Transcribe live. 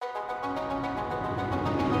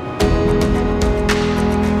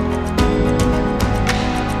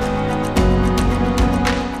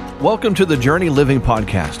Welcome to the Journey Living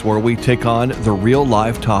Podcast, where we take on the real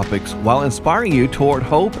life topics while inspiring you toward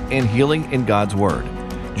hope and healing in God's Word.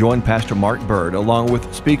 Join Pastor Mark Bird along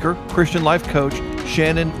with speaker, Christian life coach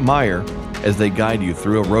Shannon Meyer as they guide you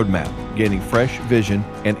through a roadmap, gaining fresh vision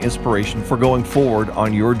and inspiration for going forward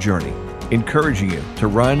on your journey, encouraging you to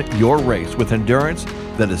run your race with endurance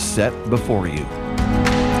that is set before you.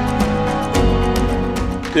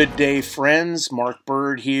 Good day, friends. Mark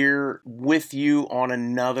Bird here with you on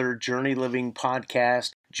another Journey Living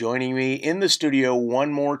podcast. Joining me in the studio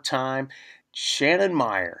one more time, Shannon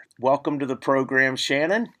Meyer. Welcome to the program,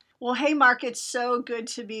 Shannon. Well, hey, Mark, it's so good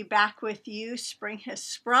to be back with you. Spring has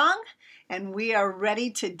sprung, and we are ready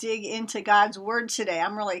to dig into God's Word today.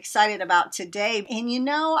 I'm really excited about today. And you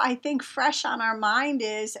know, I think fresh on our mind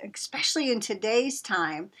is, especially in today's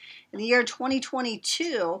time, in the year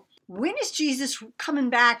 2022, when is Jesus coming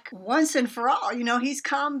back once and for all? You know, he's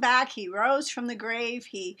come back. He rose from the grave.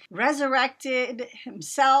 He resurrected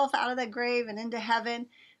himself out of the grave and into heaven.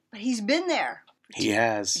 But he's been there. He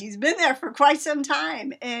has. He's been there for quite some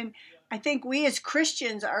time. And I think we as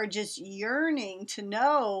Christians are just yearning to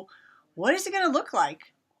know, what is it going to look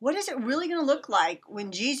like? What is it really going to look like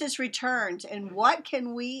when Jesus returns? And what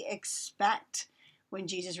can we expect when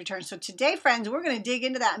Jesus returns? So today, friends, we're going to dig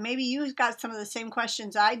into that. Maybe you've got some of the same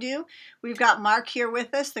questions I do. We've got Mark here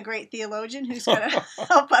with us, the great theologian, who's going to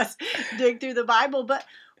help us dig through the Bible. But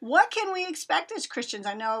what can we expect as Christians?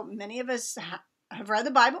 I know many of us have read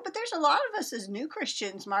the Bible, but there's a lot of us as new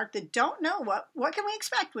Christians, Mark, that don't know what can we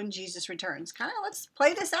expect when Jesus returns. Kind of let's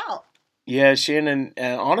play this out. Yeah, Shannon,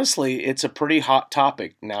 honestly, it's a pretty hot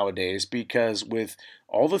topic nowadays because with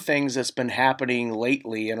all the things that's been happening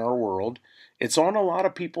lately in our world, it's on a lot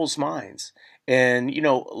of people's minds. And, you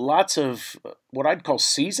know, lots of what I'd call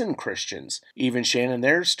seasoned Christians, even Shannon,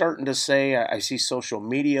 they're starting to say, I see social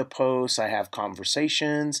media posts, I have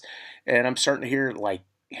conversations, and I'm starting to hear like,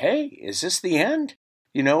 hey, is this the end?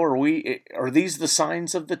 You know, are these the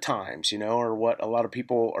signs of the times, you know, or what a lot of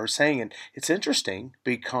people are saying? And it's interesting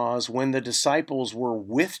because when the disciples were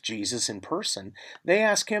with Jesus in person, they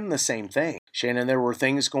asked him the same thing. Shannon, there were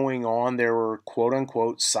things going on. There were quote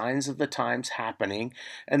unquote signs of the times happening.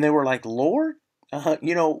 And they were like, Lord,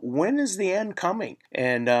 when is the end coming?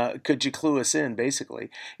 And could you clue us in, basically?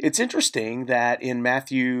 It's interesting that in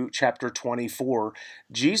Matthew chapter 24,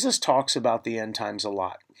 Jesus talks about the end times a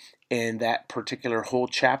lot in that particular whole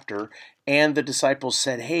chapter. And the disciples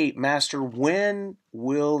said, hey, Master, when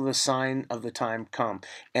will the sign of the time come?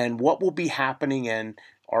 And what will be happening, and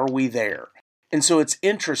are we there? And so it's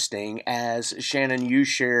interesting, as Shannon, you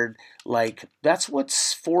shared, like, that's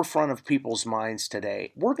what's forefront of people's minds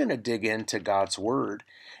today. We're going to dig into God's Word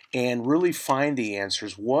and really find the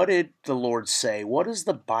answers. What did the Lord say? What does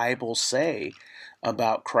the Bible say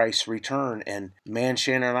about Christ's return? And man,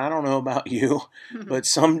 Shannon, I don't know about you, but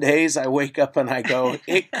some days I wake up and I go,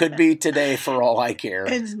 it could be today for all I care.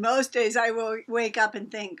 And most days I will wake up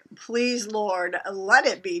and think, please, Lord, let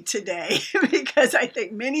it be today. Because I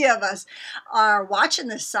think many of us are watching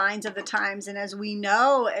the signs of the times. And as we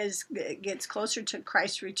know, as it gets closer to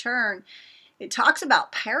Christ's return, it talks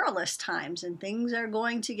about perilous times and things are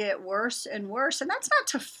going to get worse and worse. And that's not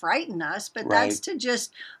to frighten us, but Right. That's to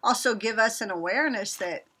just also give us an awareness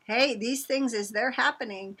that, hey, these things as they're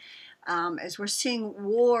happening, as we're seeing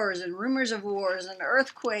wars and rumors of wars and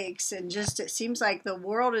earthquakes, and just it seems like the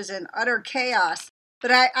world is in utter chaos.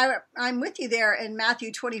 But I'm with you there in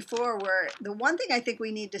Matthew 24, where the one thing I think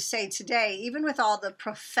we need to say today, even with all the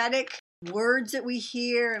prophetic words that we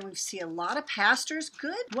hear, and we see a lot of pastors,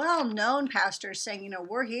 good, well-known pastors saying,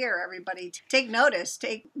 we're here, everybody, take notice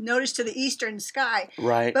to the eastern sky.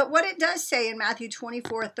 Right. But what it does say in Matthew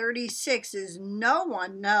 24:36 is no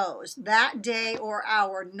one knows that day or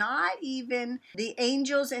hour, not even the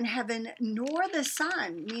angels in heaven, nor the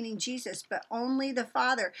Son, meaning Jesus, but only the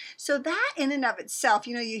Father. So that in and of itself,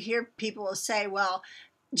 you hear people say, well,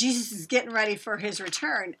 Jesus is getting ready for his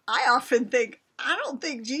return. I often think, I don't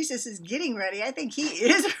think Jesus is getting ready. I think he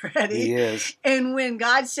is ready. He is. And when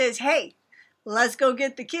God says, hey, let's go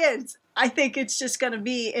get the kids, I think it's just going to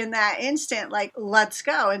be in that instant, like, let's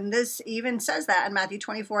go. And this even says that in Matthew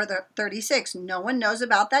 24:36. No one knows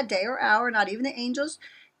about that day or hour, not even the angels,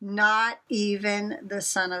 not even the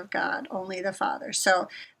Son of God, only the Father. So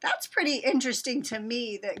that's pretty interesting to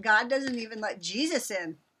me that God doesn't even let Jesus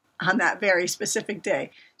in on that very specific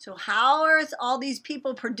day. So how are all these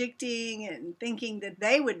people predicting and thinking that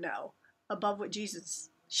they would know above what Jesus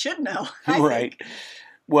should know? Right.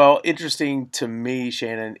 Well, interesting to me,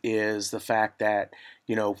 Shannon, is the fact that,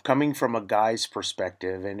 coming from a guy's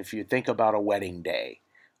perspective, and if you think about a wedding day,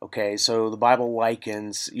 okay, so the Bible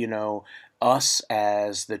likens, us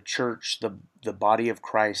as the church, the body of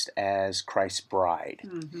Christ as Christ's bride.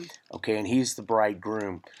 Mm-hmm. Okay, and he's the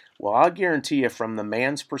bridegroom. Well, I'll guarantee you from the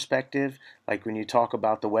man's perspective, like when you talk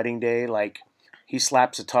about the wedding day, like he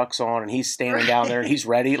slaps a tux on and he's standing down there and he's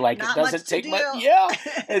ready. Like Not it doesn't much to take do. much. Yeah.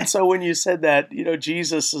 And so when you said that,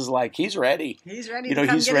 Jesus is like, he's ready. He's ready You to know,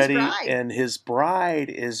 come he's get ready his bride. and his bride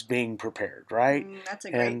is being prepared, right? That's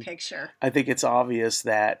a great And picture. I think it's obvious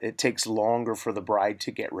that it takes longer for the bride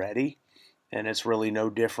to get ready. And it's really no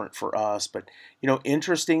different for us. But,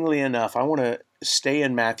 interestingly enough, I want to stay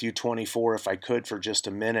in Matthew 24 if I could for just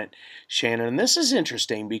a minute, Shannon. And this is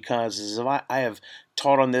interesting because as I have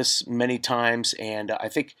taught on this many times, and I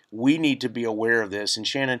think we need to be aware of this. And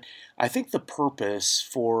Shannon, I think the purpose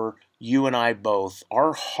for you and I both,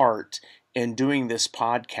 our heart in doing this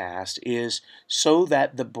podcast is so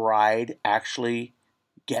that the bride actually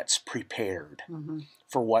gets prepared. Mm-hmm.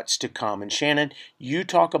 For what's to come. And Shannon, you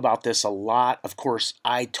talk about this a lot. Of course,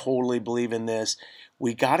 I totally believe in this.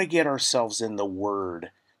 We got to get ourselves in the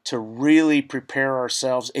Word to really prepare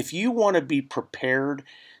ourselves. If you want to be prepared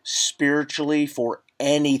spiritually for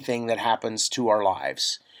anything that happens to our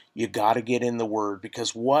lives, you got to get in the Word,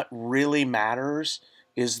 because what really matters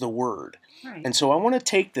is the Word. Right. And so I want to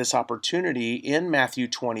take this opportunity in Matthew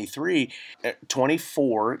 24,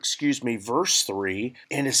 verse 3,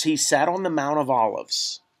 and as he sat on the Mount of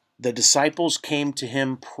Olives, the disciples came to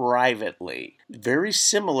him privately. Very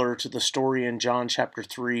similar to the story in John chapter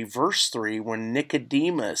 3, verse 3, when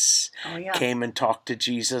Nicodemus came and talked to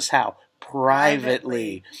Jesus. How?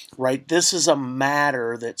 Privately. Right? This is a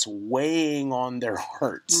matter that's weighing on their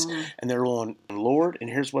hearts. Mm-hmm. And they're going, Lord, and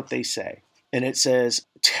here's what they say. And it says,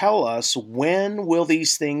 tell us, when will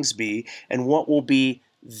these things be, and what will be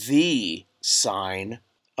the sign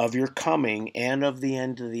of your coming and of the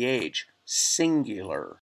end of the age?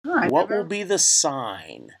 Singular. What will be the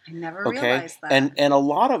sign? I never realized that. And a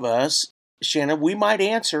lot of us, Shannon, we might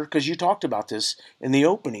answer, because you talked about this in the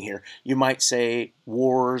opening here. You might say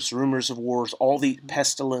wars, rumors of wars, all the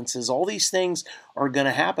pestilences, all these things are going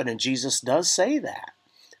to happen. And Jesus does say that.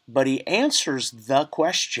 But he answers the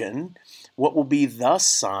question, what will be the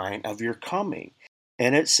sign of your coming?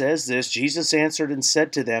 And it says this, Jesus answered and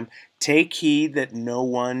said to them, take heed that no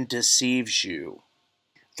one deceives you.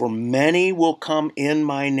 For many will come in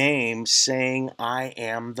my name, saying, I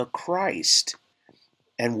am the Christ,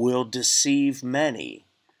 and will deceive many.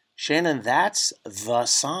 Shannon, that's the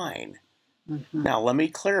sign. Mm-hmm. Now, let me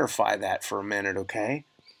clarify that for a minute, okay?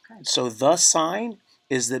 So the sign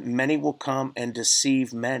is that many will come and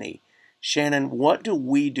deceive many. Shannon, what do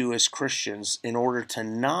we do as Christians in order to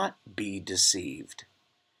not be deceived?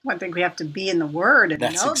 Well, I think we have to be in the Word and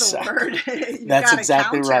know the Word. You've That's got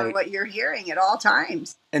exactly to counter right. what you're hearing at all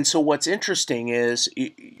times. And so what's interesting is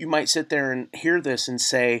you might sit there and hear this and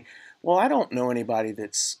say, well, I don't know anybody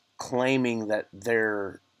that's claiming that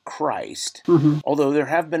they're Christ, although there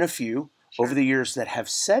have been a few over the years that have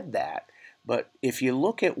said that. But if you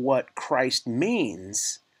look at what Christ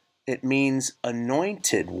means, it means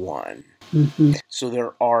anointed one. Mm-hmm. So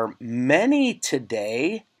there are many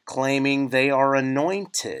today claiming they are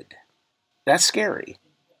anointed. That's scary.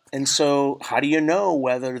 And so how do you know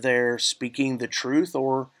whether they're speaking the truth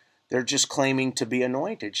or they're just claiming to be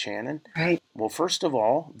anointed, Shannon? Right. Well, first of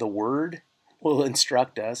all, the Word will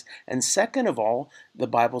instruct us. And second of all, the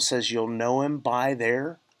Bible says you'll know them by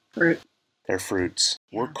their fruits.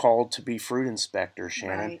 Yeah. We're called to be fruit inspectors,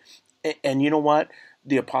 Shannon. Right. And you know what?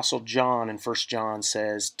 The Apostle John in 1 John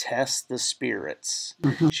says, test the spirits.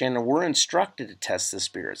 Mm-hmm. Shannon, we're instructed to test the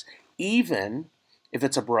spirits, even if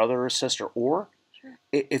it's a brother or sister. Or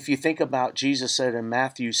if you think about Jesus said in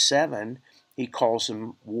Matthew 7, he calls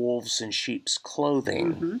them wolves in sheep's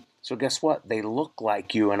clothing. Mm-hmm. So guess what? They look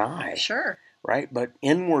like you and I. Sure. Right? But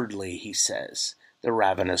inwardly, he says, they're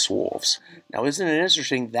ravenous wolves. Now, isn't it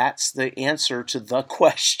interesting? That's the answer to the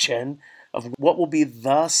question of what will be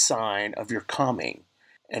the sign of your coming.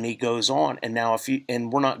 And he goes on, and now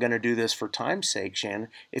and we're not going to do this for time's sake, Shannon,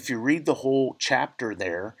 if you read the whole chapter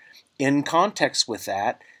there, in context with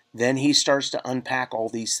that, then he starts to unpack all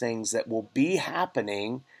these things that will be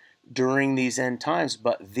happening during these end times.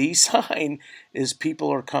 But the sign is people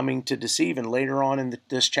are coming to deceive. And later on in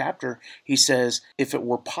this chapter, he says, if it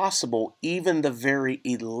were possible, even the very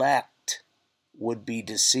elect would be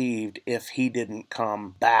deceived if he didn't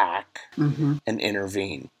come back and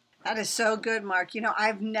intervene. That is so good, Mark.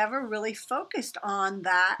 I've never really focused on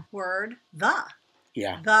that word, the.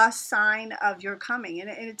 Yeah. The sign of your coming. And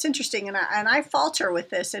it's interesting, and I falter with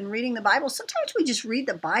this and reading the Bible. Sometimes we just read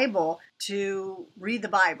the Bible to read the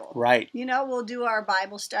Bible. Right. We'll do our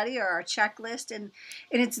Bible study or our checklist, and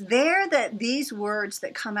it's there that these words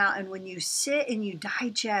that come out, and when you sit and you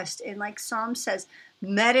digest, and like Psalm says,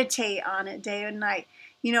 meditate on it day and night.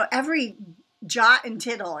 Every jot and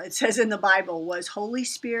tittle, it says in the Bible, was Holy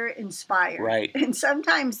Spirit inspired. Right. And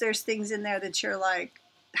sometimes there's things in there that you're like,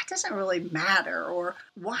 that doesn't really matter, or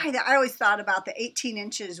why that. I always thought about the 18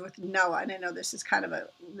 inches with Noah, and I know this is kind of a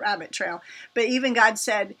rabbit trail, but even God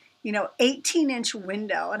said, 18-inch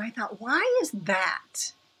window, and I thought, why is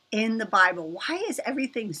that in the Bible? Why is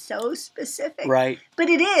everything so specific? Right. But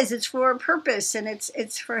it's for a purpose, and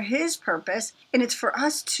it's for His purpose, and it's for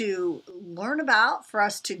us to learn about, for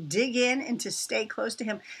us to dig in and to stay close to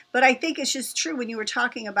Him. But I think it's just true when you were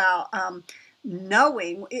talking about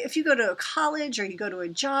knowing, if you go to a college or you go to a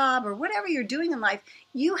job or whatever you're doing in life,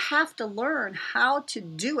 you have to learn how to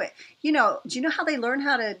do it. Do you know how they learn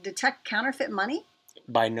how to detect counterfeit money?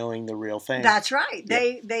 By knowing the real thing. That's right.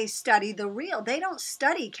 Yep. They study the real. They don't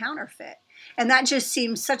study counterfeit. And that just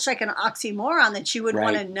seems such like an oxymoron that you would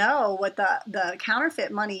want to know what the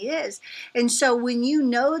counterfeit money is. And so when you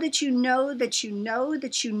know that you know that you know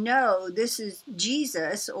that you know this is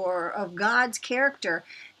Jesus or of God's character,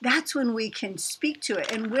 that's when we can speak to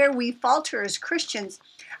it. And where we falter as Christians,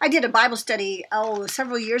 I did a Bible study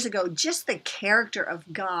several years ago, just the character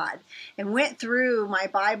of God, and went through my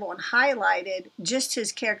Bible and highlighted just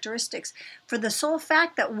His characteristics, for the sole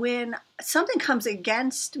fact that when something comes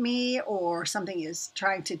against me, or something is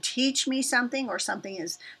trying to teach me something, or something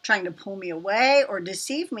is trying to pull me away or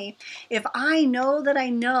deceive me, if I know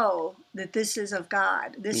that this is of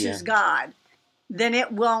God, this is God, then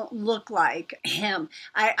it won't look like Him.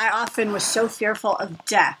 I often was so fearful of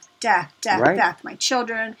death. My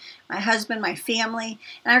children, my husband, my family.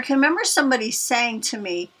 And I can remember somebody saying to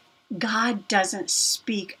me, God doesn't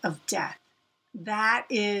speak of death.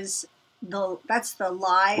 That's the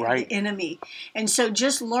lie of the enemy. And so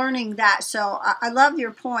just learning that. So I love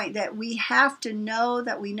your point that we have to know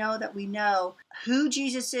that we know that we know who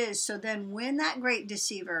Jesus is. So then when that great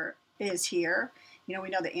deceiver is here, we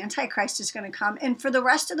know the Antichrist is going to come. And for the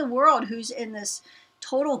rest of the world who's in this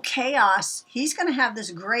total chaos, he's going to have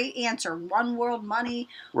this great answer. One world money,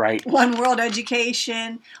 one world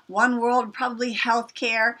education, one world probably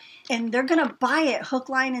healthcare. And they're going to buy it hook,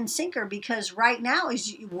 line, and sinker, because right now,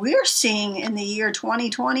 as we're seeing in the year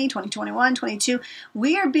 2020, 2021, 22,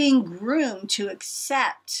 we are being groomed to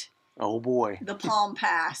accept the Palm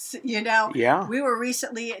Pass. Yeah. We were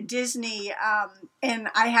recently at Disney, and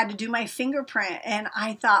I had to do my fingerprint, and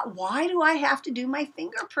I thought, why do I have to do my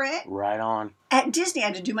fingerprint? Right on. At Disney, I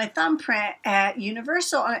had to do my thumbprint at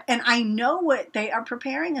Universal, and I know what they are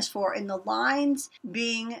preparing us for, and the lines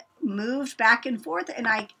being moved back and forth, and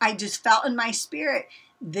I just felt in my spirit,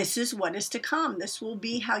 this is what is to come. This will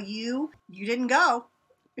be how you didn't go.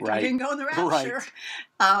 If you didn't go in the rapture,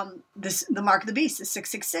 the mark of the beast is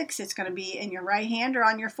 666. It's going to be in your right hand or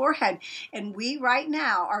on your forehead. And we right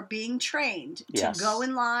now are being trained to go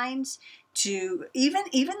in lines, to even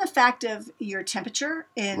the fact of your temperature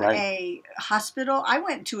in a hospital. I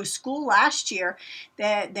went to a school last year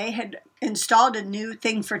that they had installed a new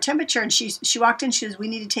thing for temperature, and she walked in, she says, we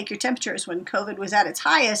need to take your temperatures when COVID was at its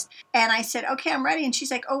highest. And I said, okay, I'm ready. And she's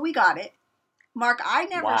like, oh, we got it. Mark, I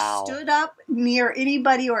never stood up near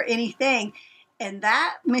anybody or anything, and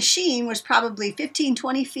that machine was probably 15,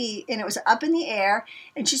 20 feet, and it was up in the air,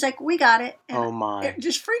 and she's like, we got it. And oh, my. It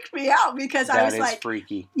just freaked me out, because I was like, that is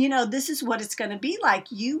freaky. This is what it's going to be like.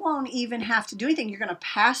 You won't even have to do anything. You're going to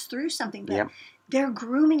pass through something, but they're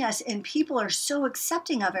grooming us, and people are so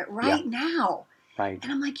accepting of it right now. Right.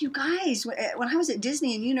 And I'm like, you guys, when I was at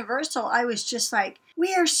Disney and Universal, I was just like,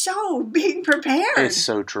 we are so being prepared. It's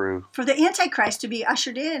so true. For the Antichrist to be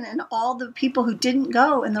ushered in, and all the people who didn't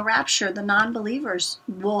go in the rapture, the non-believers,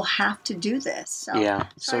 will have to do this. So,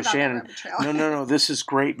 so Shannon, no, this is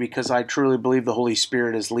great, because I truly believe the Holy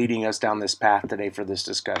Spirit is leading us down this path today for this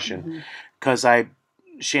discussion. Because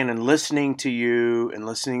Shannon, listening to you and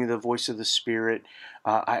listening to the voice of the Spirit,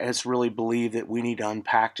 I just really believe that we need to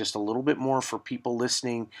unpack just a little bit more for people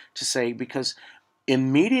listening to say, because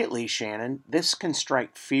immediately, Shannon, this can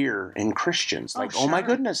strike fear in Christians. Like, oh my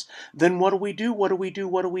goodness, then what do we do? What do we do?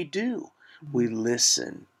 What do we do? We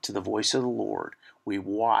listen to the voice of the Lord. We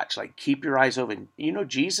watch, like, keep your eyes open.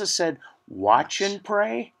 Jesus said, watch and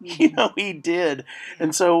pray. He did.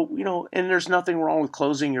 And so, and there's nothing wrong with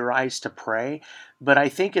closing your eyes to pray, but I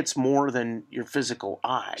think it's more than your physical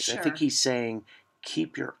eyes. I think he's saying,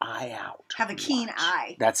 keep your eye out. Have a keen Watch.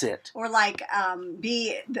 eye. That's it. Or like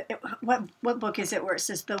what book is it where it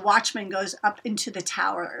says the watchman goes up into the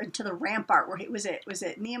tower, into the rampart, where was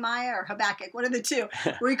it Nehemiah or Habakkuk, one of the two,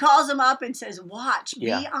 where he calls them up and says, watch,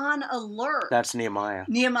 be on alert. That's Nehemiah.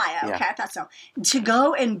 Okay, I thought so. To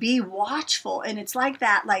go and be watchful. And it's like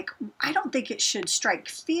that, like, I don't think it should strike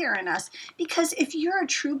fear in us, because if you're a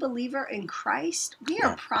true believer in Christ, we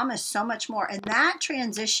are promised so much more. And that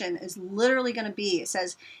transition is literally going to be, it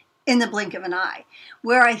says, in the blink of an eye.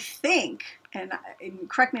 Where I think, and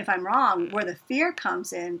correct me if I'm wrong, where the fear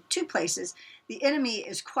comes in, two places. The enemy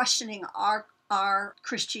is questioning our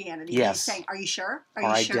Christianity. Yes. He's saying, are you sure? Are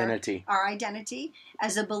Our you sure? identity. Our identity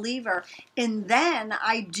as a believer. And then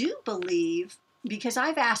I do believe, because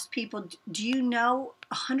I've asked people, do you know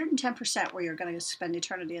 110% where you're going to spend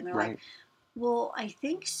eternity? And they're like, well, I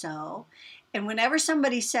think so. And whenever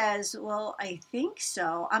somebody says, well, I think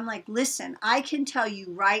so, I'm like, listen, I can tell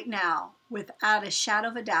you right now, without a shadow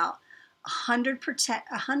of a doubt, 100%,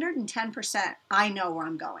 110%, I know where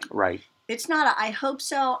I'm going. Right. It's not I hope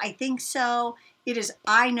so, I think so. It is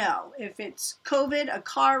I know. If it's COVID, a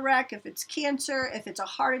car wreck, if it's cancer, if it's a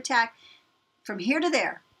heart attack, from here to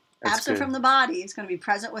there, That's absent good. from the body, it's going to be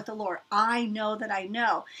present with the Lord. I know that I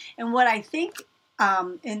know. And what I think,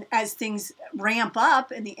 and as things ramp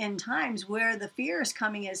up in the end times, where the fear is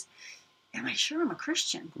coming is, am I sure I'm a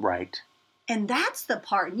Christian? Right. And that's the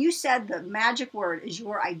part. And you said the magic word is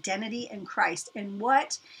your identity in Christ. And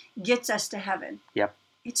what gets us to heaven? Yep.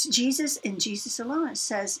 It's Jesus and Jesus alone. It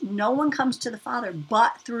says, no one comes to the Father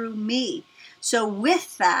but through me. So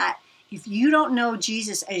with that, if you don't know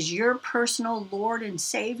Jesus as your personal Lord and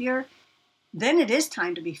Savior, then it is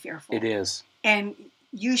time to be fearful. It is. And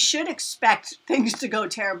you should expect things to go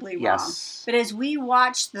terribly wrong. Yes. But as we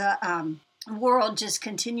watch the world just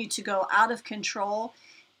continue to go out of control,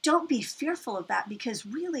 don't be fearful of that, because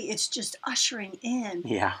really it's just ushering in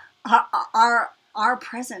our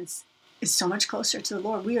presence is so much closer to the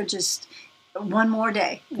Lord. We are just one more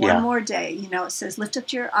day. You know, it says, lift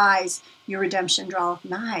up your eyes, your redemption draweth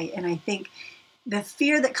nigh. And I think the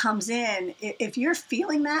fear that comes in, if you're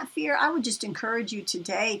feeling that fear, I would just encourage you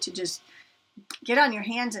today to just get on your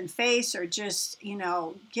hands and face, or just,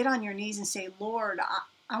 get on your knees and say, Lord,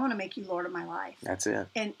 I want to make you Lord of my life. That's it.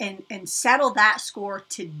 And settle that score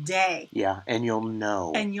today. Yeah, and you'll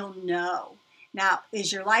know. Now,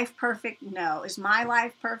 is your life perfect? No. Is my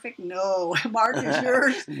life perfect? No. Mark, is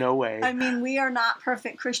yours? No way. I mean, we are not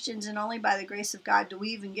perfect Christians, and only by the grace of God do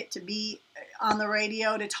we even get to be on the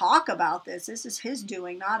radio to talk about this. This is His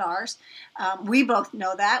doing, not ours. We both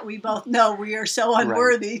know that. We both know we are so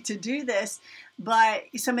unworthy to do this. But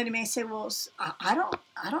somebody may say, well, I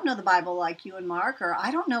don't know the Bible like you and Mark, or I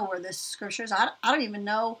don't know where this scripture is. I don't even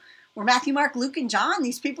know where Matthew, Mark, Luke, and John,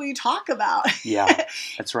 these people you talk about. Yeah,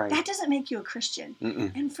 that's right. That doesn't make you a Christian.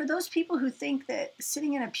 Mm-mm. And for those people who think that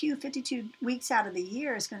sitting in a pew 52 weeks out of the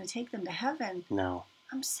year is going to take them to heaven, No.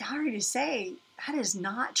 I'm sorry to say, that is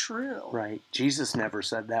not true. Right. Jesus never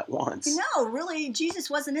said that once. No, really, Jesus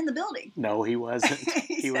wasn't in the building. No, He wasn't.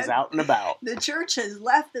 He was said, out and about. The church has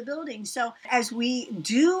left the building. So as we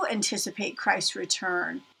do anticipate Christ's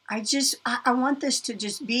return, I want this to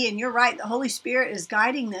just be, and you're right, the Holy Spirit is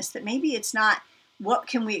guiding this, that maybe it's not what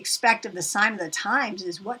can we expect of the sign of the times,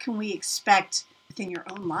 is what can we expect within your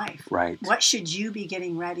own life? Right. What should you be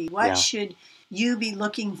getting ready? What should you be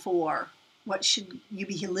looking for? What should you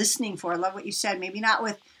be listening for? I love what you said. Maybe not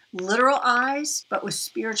with literal eyes, but with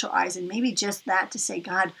spiritual eyes. And maybe just that, to say,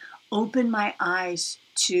 God, open my eyes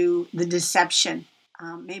to the deception.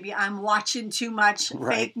 Maybe I'm watching too much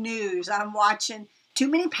fake news. I'm watching too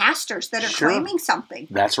many pastors that are claiming something.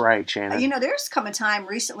 That's right, Shannon. There's come a time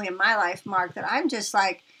recently in my life, Mark, that I'm just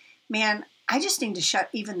like, man, I just need to shut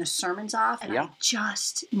even the sermons off, and I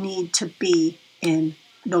just need to be in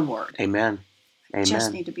the Word. Amen. I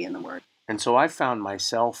just need to be in the Word. And so I found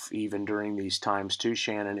myself, even during these times too,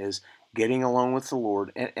 Shannon, is getting alone with the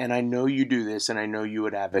Lord. And I know you do this, and I know you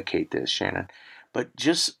would advocate this, Shannon. But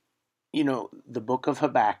just, the book of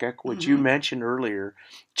Habakkuk, which you mentioned earlier,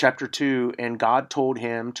 chapter 2, and God told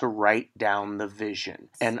him to write down the vision.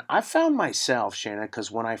 And I found myself, Shannon,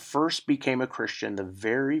 because when I first became a Christian, the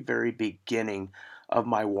very, very beginning of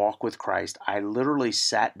my walk with Christ, I literally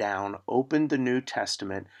sat down, opened the New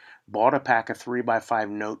Testament, bought a pack of 3x5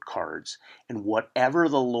 note cards, and whatever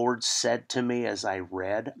the Lord said to me as I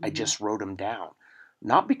read, I just wrote them down.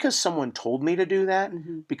 Not because someone told me to do that,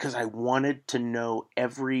 because I wanted to know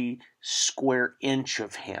every square inch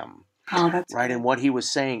of Him. Oh, that's right, good. and what He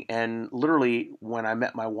was saying. And literally, when I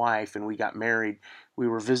met my wife and we got married, we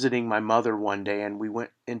were visiting my mother one day, and we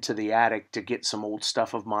went into the attic to get some old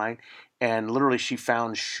stuff of mine. And literally she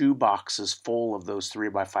found shoe boxes full of those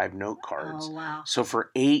 3x5 note cards. Oh, wow. So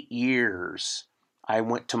for 8 years, I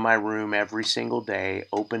went to my room every single day,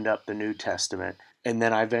 opened up the New Testament, and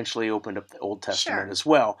then I eventually opened up the Old Testament as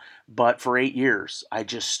well. But for 8 years, I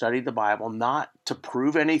just studied the Bible, not to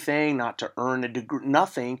prove anything, not to earn a degree,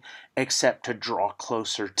 nothing except to draw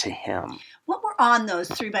closer to Him. What were on those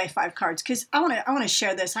 3x5 cards? Because I want to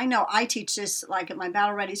share this. I know I teach this like at my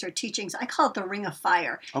Battle Readies or teachings. I call it the Ring of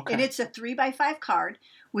Fire. Okay. And it's a 3x5 card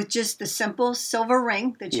with just the simple silver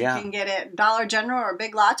ring that you can get at Dollar General or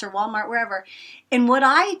Big Lots or Walmart, wherever. And what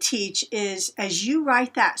I teach is, as you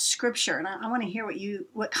write that scripture, and I want to hear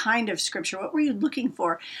what kind of scripture, what were you looking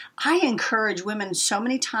for? I encourage women so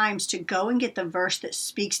many times to go and get the verse that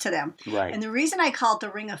speaks to them. Right. And the reason I call it the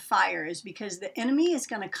Ring of Fire is because the enemy is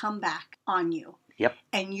going to come back on you. Yep.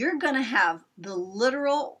 And you're going to have the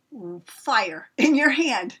literal fire in your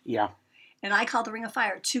hand. Yeah. And I call it the Ring of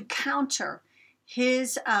Fire to counter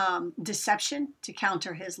his deception, to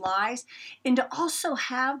counter his lies, and to also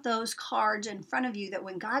have those cards in front of you that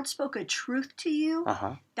when God spoke a truth to you,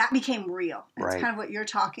 that became real. That's kind of what you're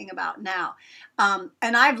talking about now.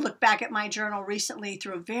 And I've looked back at my journal recently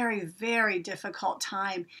through a very, very difficult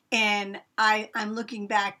time, and I'm looking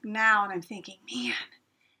back now and I'm thinking, man,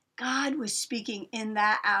 God was speaking in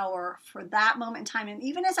that hour for that moment in time. And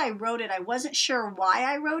even as I wrote it, I wasn't sure why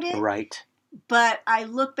I wrote it. Right. But I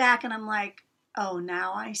look back and I'm like, oh,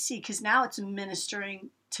 now I see, because now it's ministering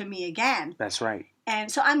to me again. That's right. And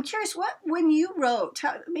so I'm curious, when you wrote,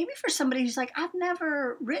 maybe for somebody who's like, I've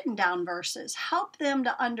never written down verses, help them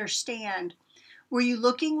to understand. Were you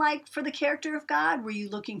looking for the character of God? Were you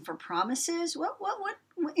looking for promises? What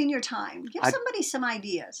in your time? Give somebody some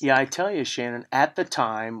ideas. Yeah, I tell you, Shannon, at the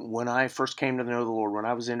time when I first came to know the Lord, when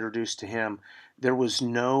I was introduced to Him, there was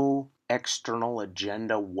no external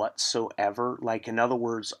agenda whatsoever. Like, in other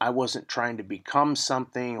words, I wasn't trying to become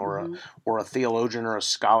something or a theologian or a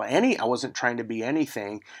scholar. I wasn't trying to be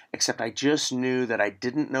anything, except I just knew that I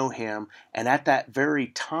didn't know Him. And at that very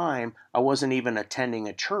time, I wasn't even attending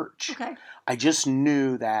a church. Okay. I just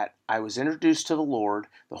knew that I was introduced to the Lord.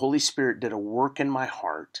 The Holy Spirit did a work in my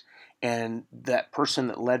heart. And that person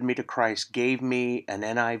that led me to Christ gave me an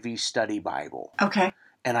NIV study Bible. Okay.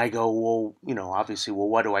 And I go, well, obviously,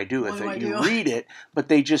 what do I do with it? You read it, but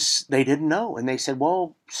they didn't know. And they said,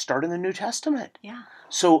 well, start in the New Testament. Yeah.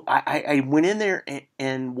 So I went in there,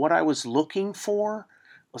 and what I was looking for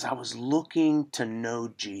was I was looking to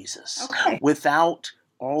know Jesus. Okay. Without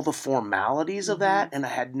all the formalities of that. And I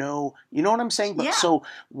had no, you know what I'm saying? But so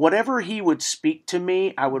whatever He would speak to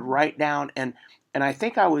me, I would write down. And I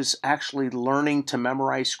think I was actually learning to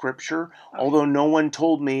memorize Scripture, although no one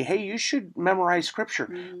told me, hey, you should memorize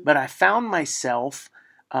Scripture. But I found myself,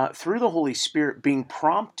 through the Holy Spirit, being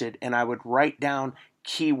prompted, and I would write down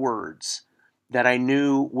key words that I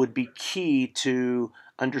knew would be key to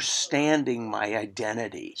understanding my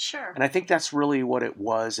identity. Sure. And I think that's really what it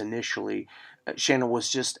was initially. Shannon, was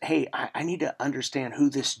just, hey, I need to understand who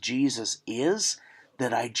this Jesus is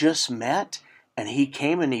that I just met, and He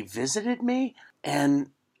came and He visited me. And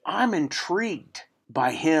I'm intrigued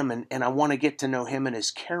by Him, and I want to get to know Him and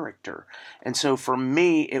His character. And so for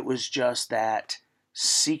me, it was just that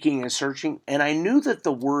seeking and searching. And I knew that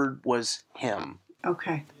the Word was Him.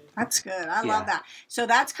 Okay. That's good. I love that. So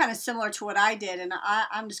that's kind of similar to what I did. And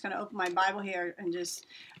I'm just going to open my Bible here and just,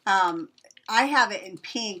 I have it in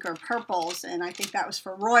pink or purples, and I think that was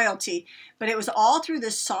for royalty. But it was all through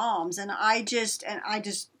the Psalms. And I just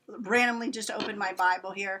randomly just opened my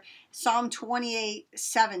Bible here. Psalm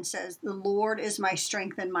 28:7 says, "The Lord is my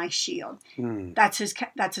strength and my shield." That's his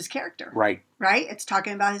character. Right. Right? It's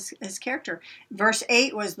talking about his character. Verse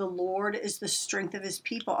 8 was, "The Lord is the strength of His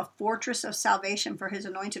people, a fortress of salvation for His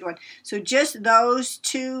anointed one." So just those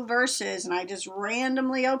two verses, and I just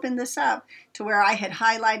randomly opened this up to where I had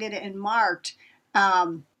highlighted it and marked.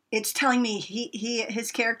 It's telling me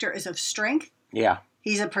his character is of strength. Yeah.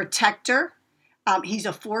 He's a protector. He's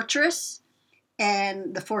a fortress,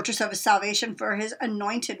 and the fortress of His salvation for His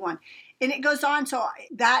anointed one. And it goes on. So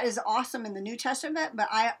that is awesome in the New Testament. But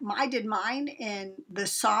I did mine in the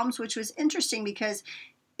Psalms, which was interesting because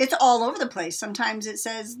it's all over the place. Sometimes it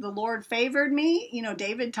says the Lord favored me.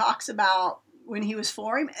 David talks about when He was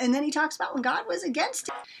for him, and then he talks about when God was against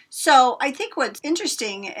him. So I think what's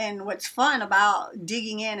interesting and what's fun about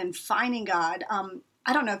digging in and finding God,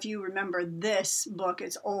 I don't know if you remember this book.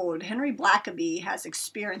 It's old. Henry Blackaby has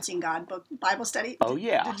Experiencing God book Bible study. Oh,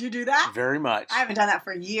 yeah. Did you do that? Very much. I haven't done that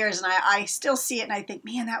for years, and I still see it, and I think,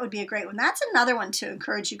 man, that would be a great one. That's another one to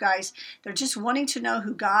encourage you guys. They're just wanting to know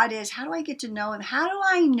who God is. How do I get to know him? How do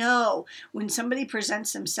I know when somebody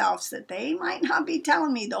presents themselves that they might not be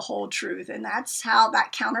telling me the whole truth? And that's how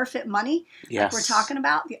that counterfeit money, Yes. like we're talking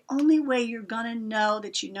about, the only way you're going to know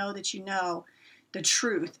that you know the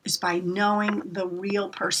truth is by knowing the real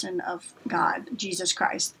person of God, Jesus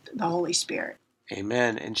Christ, the Holy Spirit.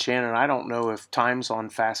 Amen. And Shannon, I don't know if time's on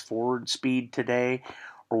fast forward speed today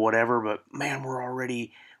or whatever, but man, we're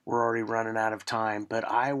already running out of time. But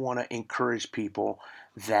I want to encourage people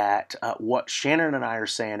that what Shannon and I are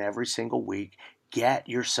saying every single week, get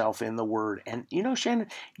yourself in the Word. And Shannon,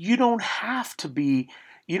 you don't have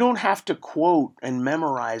to quote and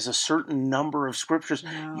memorize a certain number of scriptures.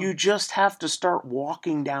 No. You just have to start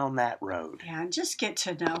walking down that road. Yeah, and just get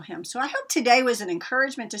to know him. So I hope today was an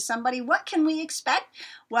encouragement to somebody. What can we expect?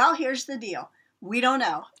 Well, here's the deal. We don't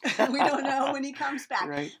know. We don't know when he comes back.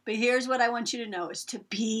 Right. But here's what I want you to know is to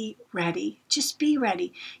be ready. Just be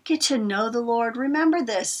ready. Get to know the Lord. Remember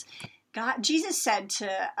this. Jesus said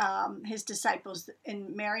to his disciples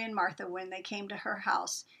and Mary and Martha when they came to her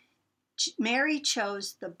house, Mary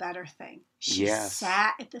chose the better thing. She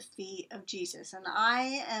sat at the feet of Jesus. And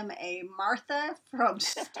I am a Martha from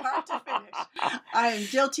start to finish. I am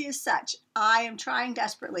guilty as such. I am trying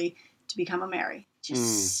desperately to become a Mary.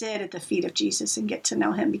 Just sit at the feet of Jesus and get to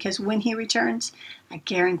know him, because when he returns, I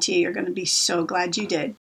guarantee you're going to be so glad you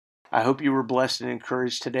did. I hope you were blessed and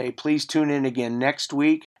encouraged today. Please tune in again next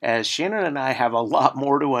week as Shannon and I have a lot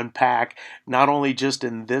more to unpack, not only just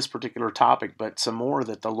in this particular topic, but some more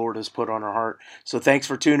that the Lord has put on our heart. So thanks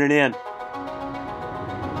for tuning in.